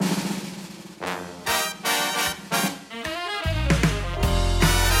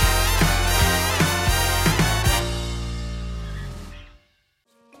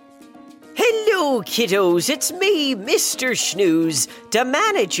kiddos, it's me, Mr. Snooze, the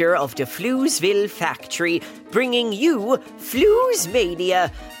manager of the Floozeville factory, bringing you Flooze Mania,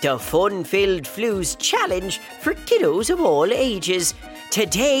 the fun-filled Flooze challenge for kiddos of all ages.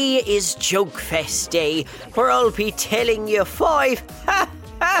 Today is Joke Fest Day, where I'll be telling you 5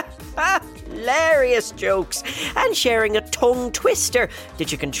 hilarious jokes and sharing a tongue twister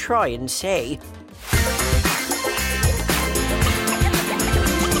that you can try and say.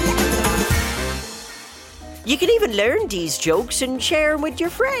 You can even learn these jokes and share them with your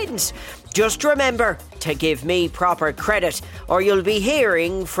friends. Just remember to give me proper credit, or you'll be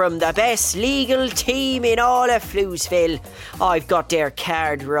hearing from the best legal team in all of Floozeville. I've got their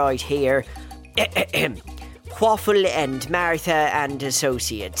card right here. Quaffle and Martha and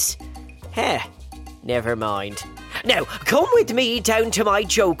Associates. Never mind. Now, come with me down to my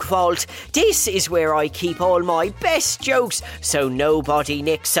joke vault. This is where I keep all my best jokes, so nobody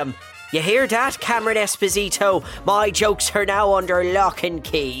nicks them. You hear that, Cameron Esposito? My jokes are now under lock and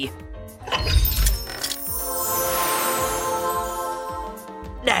key.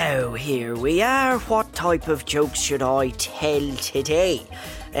 Now, here we are. What type of jokes should I tell today?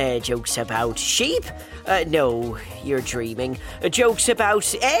 Jokes about sheep? No, you're dreaming. Jokes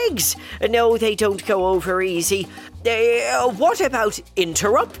about eggs? No, they don't go over easy. What about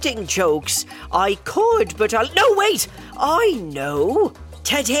interrupting jokes? I could, but No, wait! I know!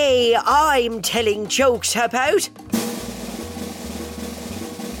 Today I'm telling jokes about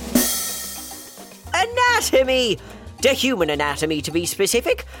anatomy. The human anatomy, to be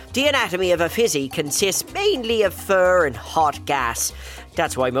specific. The anatomy of a fizzy consists mainly of fur and hot gas.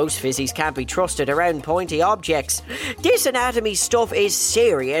 That's why most fizzies can't be trusted around pointy objects. This anatomy stuff is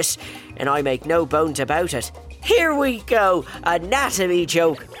serious, and I make no bones about it. Here we go. Anatomy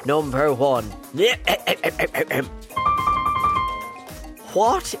joke number 1.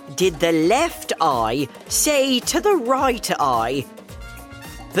 What did the left eye say to the right eye?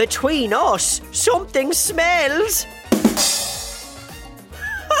 Between us, something smells.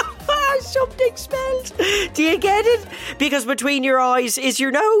 Something smells. Do you get it? Because between your eyes is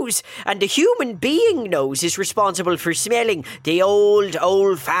your nose, and the human being nose is responsible for smelling, the old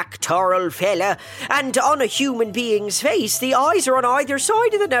olfactoral fella. And on a human being's face, the eyes are on either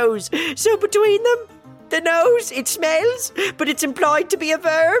side of the nose. So between them, the nose, it smells, but it's implied to be a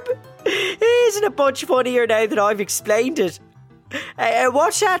verb. Isn't it much funnier now that I've explained it?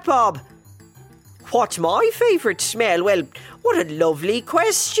 What's that, Bob? What's my favourite smell? Well, what a lovely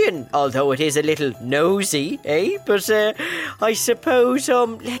question. Although it is a little nosy, eh? But I suppose,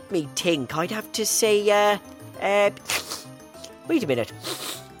 let me think. I'd have to say, wait a minute.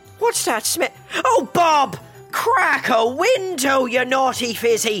 What's that smell? Oh, Bob! Crack a window, you naughty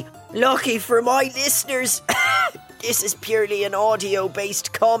fizzy! Lucky for my listeners, this is purely an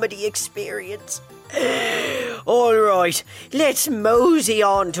audio-based comedy experience. All right, let's mosey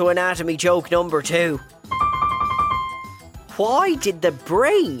on to anatomy joke number 2. Why did the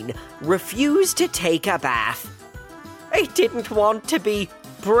brain refuse to take a bath? It didn't want to be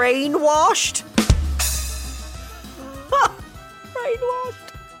brainwashed.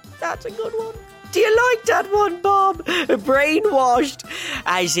 Brainwashed. That's a good one. Do you like that one, Bob? Brainwashed.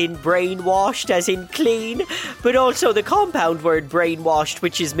 As in brainwashed, as in clean. But also the compound word brainwashed,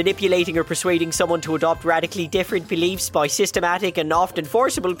 which is manipulating or persuading someone to adopt radically different beliefs by systematic and often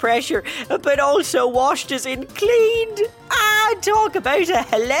forcible pressure. But also washed as in cleaned. Talk about a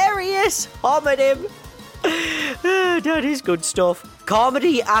hilarious homonym. That is good stuff.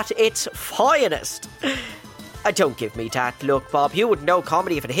 Comedy at its finest. Don't give me that look, Bob. You wouldn't know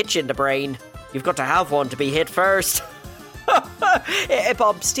comedy if it hit you in the brain. You've got to have one to be hit first.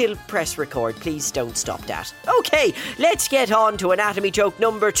 Bob, still press record. Please don't stop that. Okay, let's get on to anatomy joke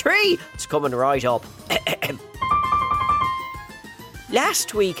number 3. It's coming right up.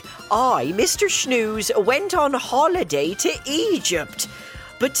 Last week, I, Mr. Snooze, went on holiday to Egypt.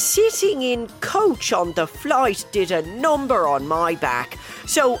 But sitting in coach on the flight did a number on my back.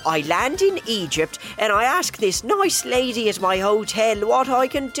 So I land in Egypt and I ask this nice lady at my hotel what I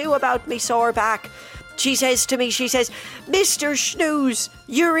can do about me sore back. She says to me, Mr. Snooze,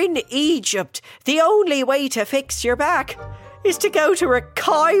 you're in Egypt. The only way to fix your back is to go to a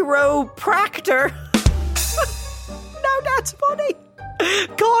chiropractor. Now that's funny.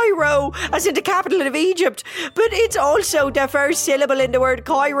 Cairo, as in the capital of Egypt, but it's also the first syllable in the word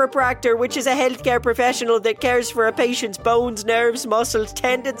chiropractor, which is a healthcare professional that cares for a patient's bones, nerves, muscles,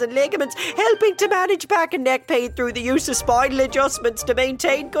 tendons and ligaments, helping to manage back and neck pain through the use of spinal adjustments to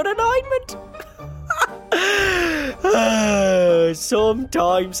maintain good alignment.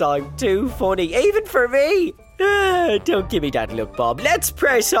 Sometimes I'm too funny, even for me. Don't give me that look, Bob. Let's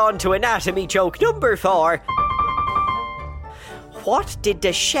press on to anatomy joke number 4. What did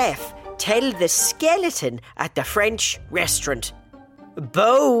the chef tell the skeleton at the French restaurant?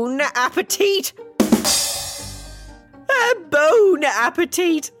 Bon appetit. Bon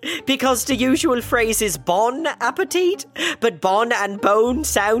appetit, because the usual phrase is bon appetit, but bon and bone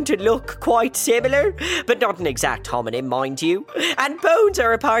sound to look quite similar, but not an exact homonym, mind you. And bones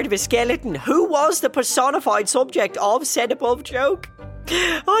are a part of a skeleton. Who was the personified subject of said above joke?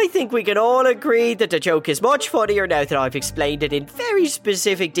 I think we can all agree that the joke is much funnier now that I've explained it in very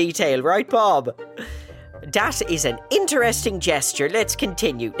specific detail, right, Bob? That is an interesting gesture. Let's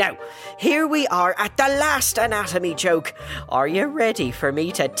continue. Now, here we are at the last anatomy joke. Are you ready for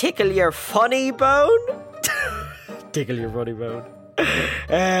me to tickle your funny bone? Tickle your funny bone.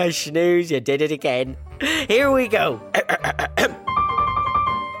 Snooze, you did it again. Here we go.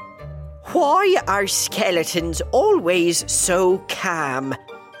 Why are skeletons always so calm?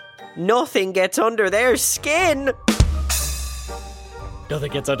 Nothing gets under their skin.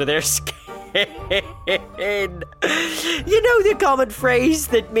 Nothing gets under their skin. You know the common phrase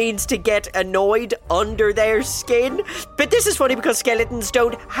that means to get annoyed under their skin? But this is funny because skeletons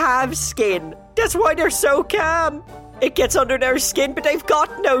don't have skin. That's why they're so calm. It gets under their skin, but they've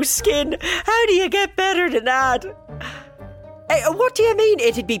got no skin. How do you get better than that? What do you mean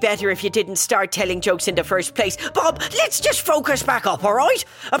it'd be better if you didn't start telling jokes in the first place? Bob, let's just focus back up, alright?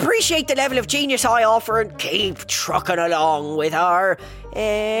 Appreciate the level of genius I offer and keep trucking along with our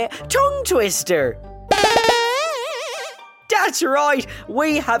tongue twister. That's right,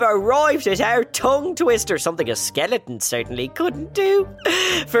 we have arrived at our tongue twister, something a skeleton certainly couldn't do.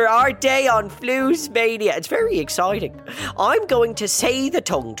 For our day on Flues Mania, it's very exciting. I'm going to say the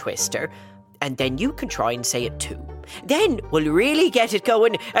tongue twister, and then you can try and say it too. Then we'll really get it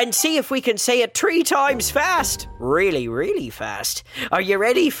going and see if we can say it 3 times fast. Really, really fast. Are you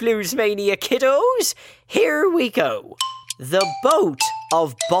ready, Flues Mania kiddos? Here we go. The boat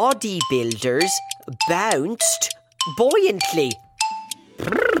of bodybuilders bounced buoyantly.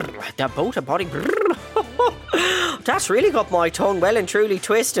 The boat of bodybuilders. That's really got my tongue well and truly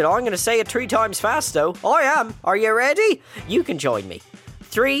twisted. I'm going to say it 3 times fast though. I am. Are you ready? You can join me.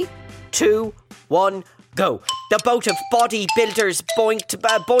 3, 2, 1, go. The boat of bodybuilders boinked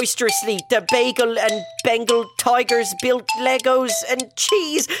boisterously. The bagel and Bengal tigers built Legos and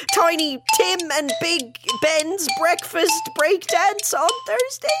cheese. Tiny Tim and Big Ben's breakfast breakdance on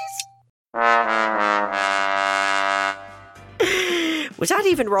Thursdays. Was that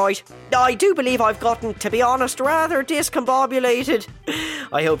even right? I do believe I've gotten, to be honest, rather discombobulated.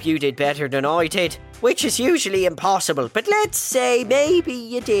 I hope you did better than I did, which is usually impossible, but let's say maybe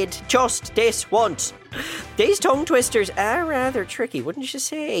you did, just this once. These tongue twisters are rather tricky, wouldn't you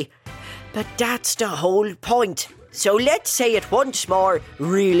say? But that's the whole point. So let's say it once more,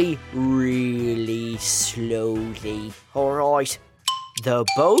 really, really slowly. Alright. The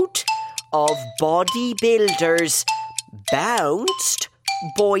boat of bodybuilders bounced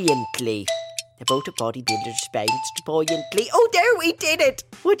buoyantly. The boat of bodybuilders bounced buoyantly. Oh, there we did it!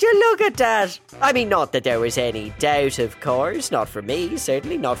 Would you look at that? I mean, not that there was any doubt, of course. Not for me,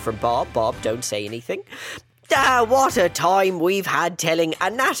 certainly not for Bob. Bob, don't say anything. What a time we've had telling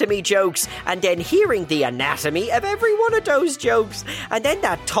anatomy jokes and then hearing the anatomy of every one of those jokes. And then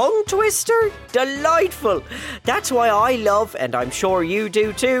that tongue twister, delightful. That's why I love, and I'm sure you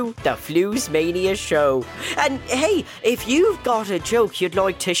do too, the Flues Mania show. And hey, if you've got a joke you'd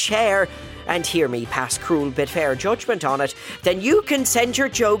like to share and hear me pass cruel but fair judgment on it, then you can send your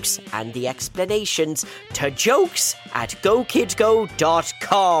jokes and the explanations to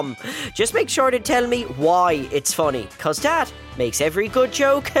jokes@gokidgo.com. Just make sure to tell me why it's funny, cause that makes every good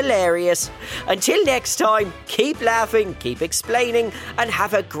joke hilarious. Until next time, keep laughing, keep explaining, and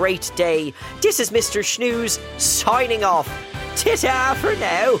have a great day. This is Mr. Snooze signing off. Ta-ta for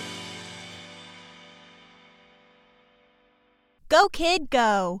now. Go Kid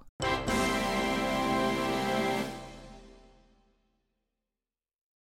Go!